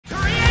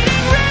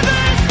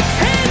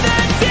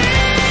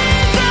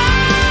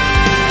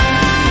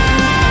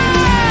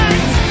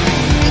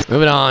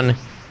moving on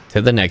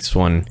to the next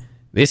one.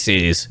 This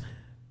is...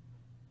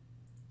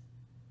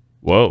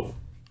 Whoa.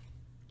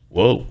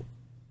 Whoa.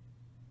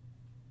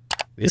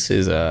 This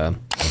is a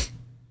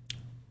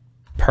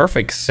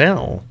Perfect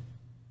Cell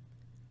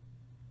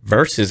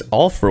versus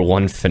All for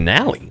One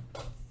finale.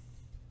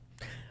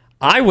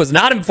 I was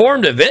not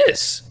informed of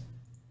this.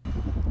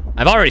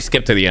 I've already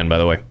skipped to the end, by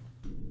the way.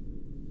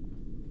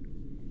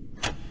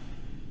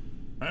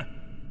 Huh?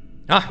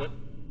 Ah.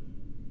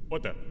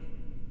 What the?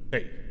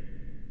 Hey.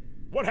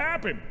 What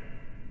happened?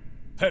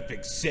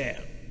 Perfect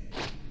Cell.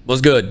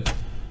 Was good.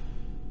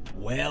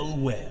 Well,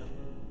 well.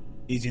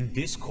 Isn't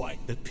this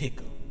quite the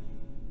pickle?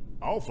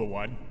 All for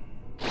One.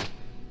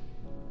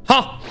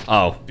 Huh.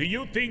 Oh. Do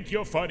you think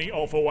you're funny,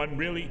 All for One,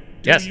 really?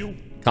 Do Yes. you?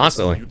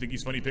 Constantly. You think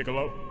he's funny,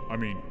 Piccolo? I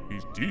mean,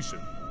 he's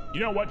decent. You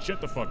know what? Shut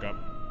the fuck up.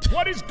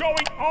 What is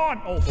going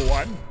on, All for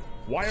One?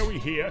 Why are we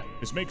here?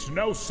 This makes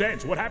no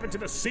sense. What happened to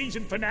the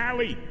season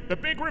finale? The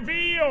big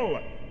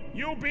reveal!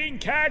 You being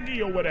Kaggy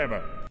or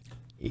whatever.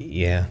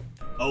 Yeah.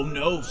 Oh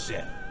no,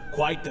 Cell.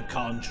 Quite the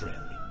contrary.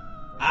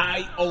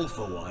 I, All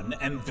for One,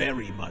 am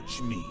very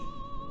much me.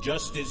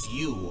 Just as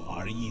you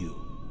are you.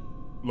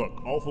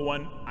 Look, All for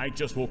One, I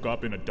just woke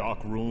up in a dark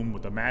room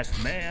with a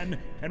masked man,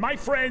 and my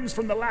friends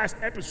from the last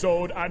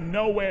episode are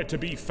nowhere to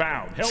be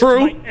found. Hell, True.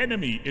 my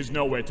enemy is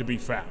nowhere to be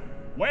found.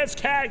 Where's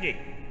Kaggy?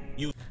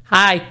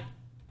 Hi.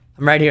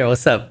 I'm right here.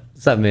 What's up?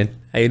 What's up, man?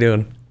 How you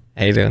doing?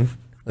 How you doing?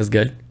 What's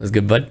good? What's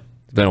good, bud?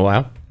 It's been a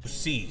while.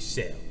 See,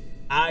 Cell.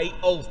 I,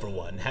 All for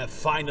One, have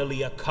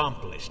finally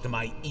accomplished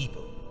my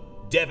evil,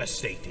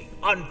 devastating,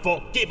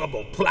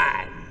 unforgivable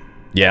plan.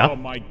 Yeah. Oh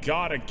my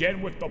god,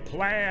 again with the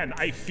plan.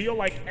 I feel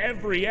like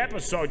every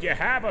episode you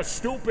have a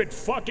stupid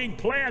fucking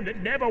plan that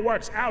never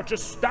works out.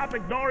 Just stop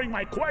ignoring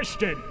my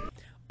question.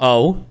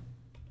 Oh.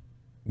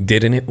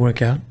 Didn't it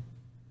work out?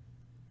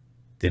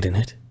 Didn't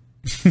it?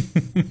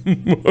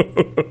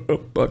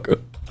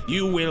 Bucka.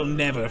 You will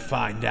never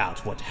find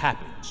out what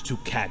happened to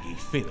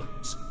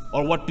KaggyFilms,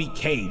 or what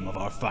became of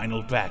our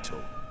final battle,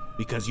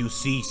 because you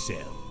see,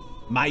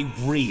 Cell, my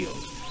real,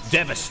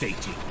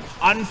 devastating,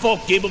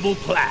 unforgivable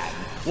plan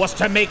was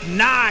to make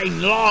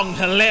 9 long,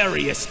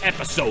 hilarious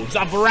episodes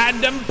of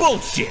random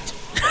bullshit.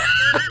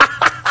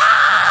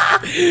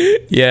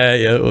 Yeah,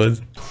 it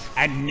was.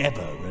 And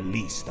never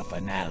release the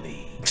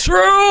finale.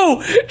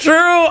 True! True!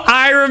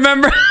 I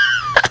remember.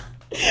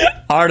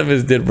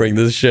 Artemis did bring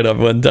this shit up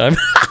one time.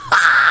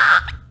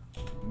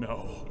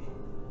 No.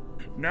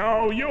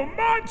 No, you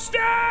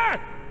monster!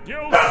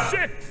 You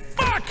sick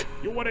fuck!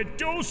 You want to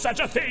do such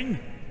a thing?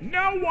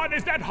 No one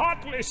is that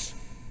heartless!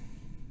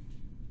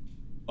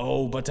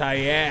 Oh, but I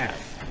am.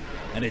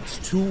 And it's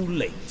too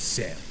late,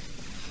 Cell.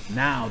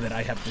 Now that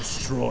I have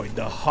destroyed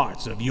the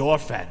hearts of your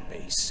fan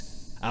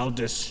base, I'll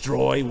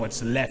destroy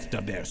what's left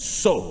of their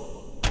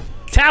soul.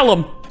 Tell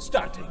him.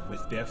 Starting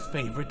with their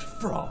favorite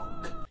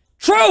frog.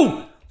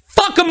 True!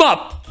 Fuck him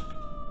up!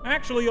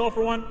 Actually, All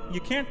for One,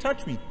 you can't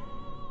touch me.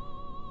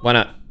 Why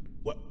not?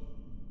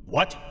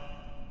 What?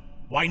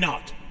 Why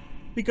not?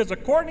 Because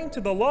according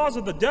to the laws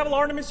of the Devil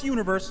Artemis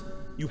universe,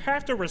 you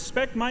have to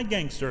respect my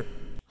gangster.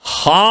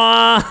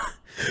 Huh?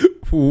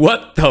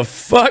 What the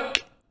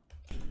fuck?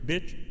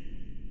 Bitch.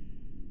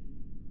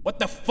 What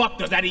the fuck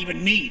does that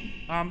even mean?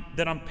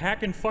 That I'm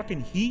packing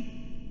fucking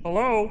heat?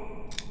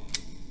 Hello?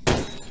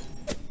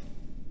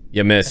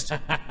 You missed.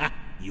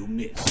 You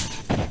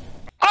missed.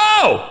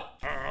 Oh!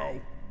 Oh.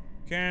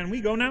 Can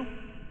we go now?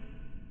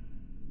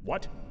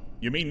 What?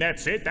 You mean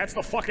that's it? That's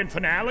the fucking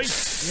finale?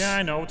 Yeah,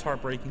 I know, it's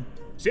heartbreaking.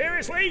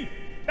 Seriously?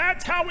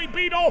 That's how we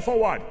beat All for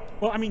One!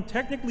 Well, I mean,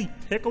 technically,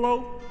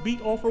 Piccolo beat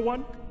All for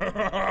One.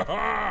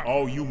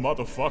 Oh, you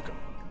motherfucker.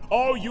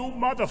 Oh, you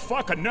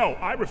motherfucker. No,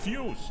 I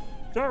refuse.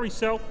 Sorry,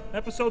 Cell.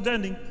 Episode's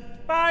ending.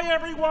 Bye,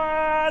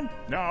 everyone!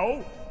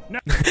 No. No.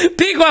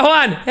 Big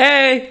Juan!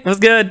 Hey! What's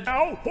good?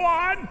 No,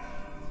 Juan!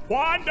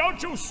 Juan,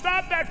 don't you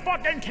stop that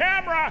fucking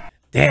camera!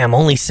 Damn,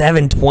 only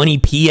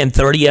 720p and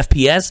 30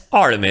 FPS?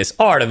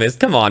 Artemis,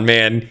 come on,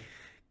 man.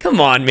 Come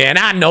on, man.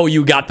 I know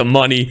you got the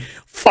money.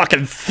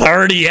 Fucking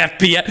 30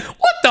 FPS.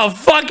 What the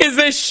fuck is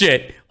this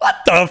shit? What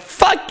the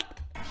fuck?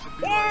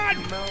 Juan!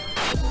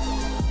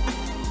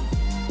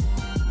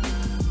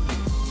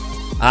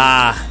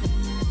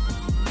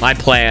 My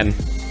plan.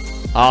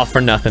 All for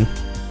nothing.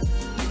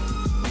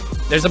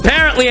 There's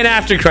apparently an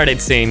after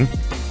credit scene.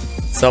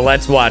 So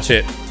let's watch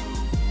it.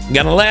 I'm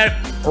gonna let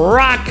it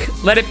rock.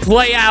 Let it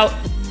play out.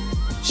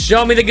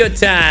 Show me the good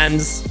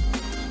times.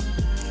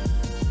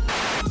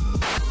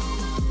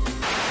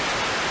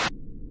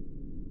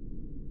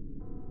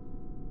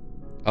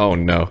 Oh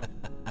no.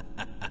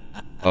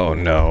 Oh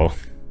no.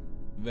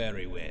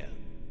 Very well.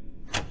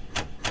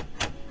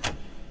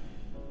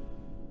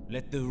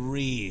 Let the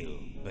real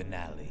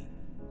finale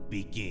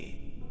begin.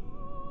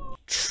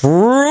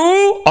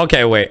 True.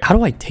 Okay, wait. How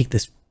do I take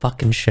this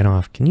fucking shit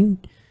off? Can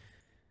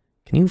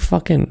you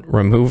fucking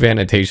remove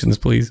annotations,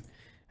 please?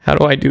 How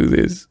do I do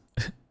this?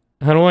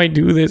 How do I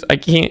do this? I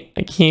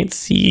can't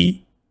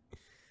see.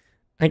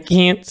 I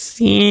can't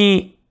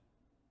see.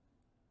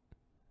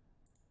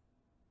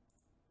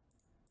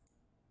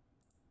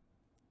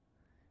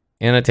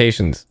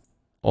 Annotations.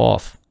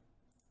 Off.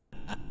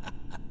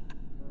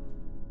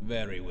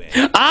 Very well.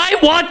 I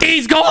want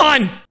these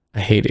gone! I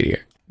hate it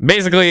here.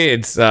 Basically,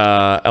 it's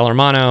El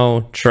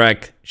Hermano,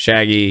 Shrek,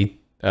 Shaggy.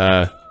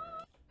 I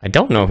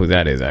don't know who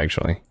that is,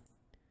 actually.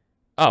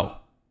 Oh.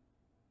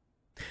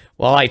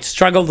 Well, I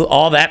struggled with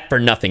all that for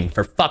nothing.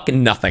 For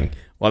fucking nothing.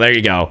 Well, there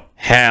you go.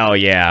 Hell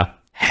yeah.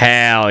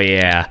 Hell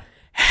yeah.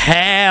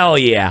 Hell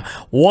yeah.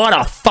 What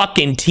a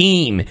fucking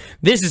team.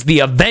 This is the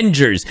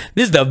Avengers.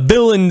 This is the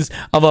villains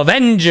of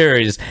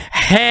Avengers.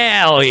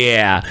 Hell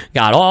yeah.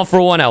 Got All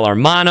For One, El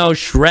Hermano,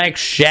 Shrek,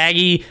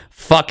 Shaggy,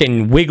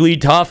 fucking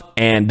Wigglytuff,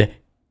 and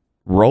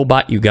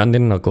Robot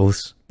Ugandan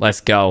Knuckles.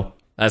 Let's go.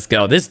 Let's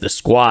go. This is the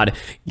squad.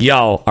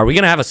 Yo, are we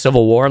gonna have a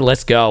civil war?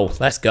 Let's go.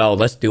 Let's go.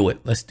 Let's do it.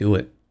 Let's do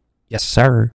it. Yes, sir.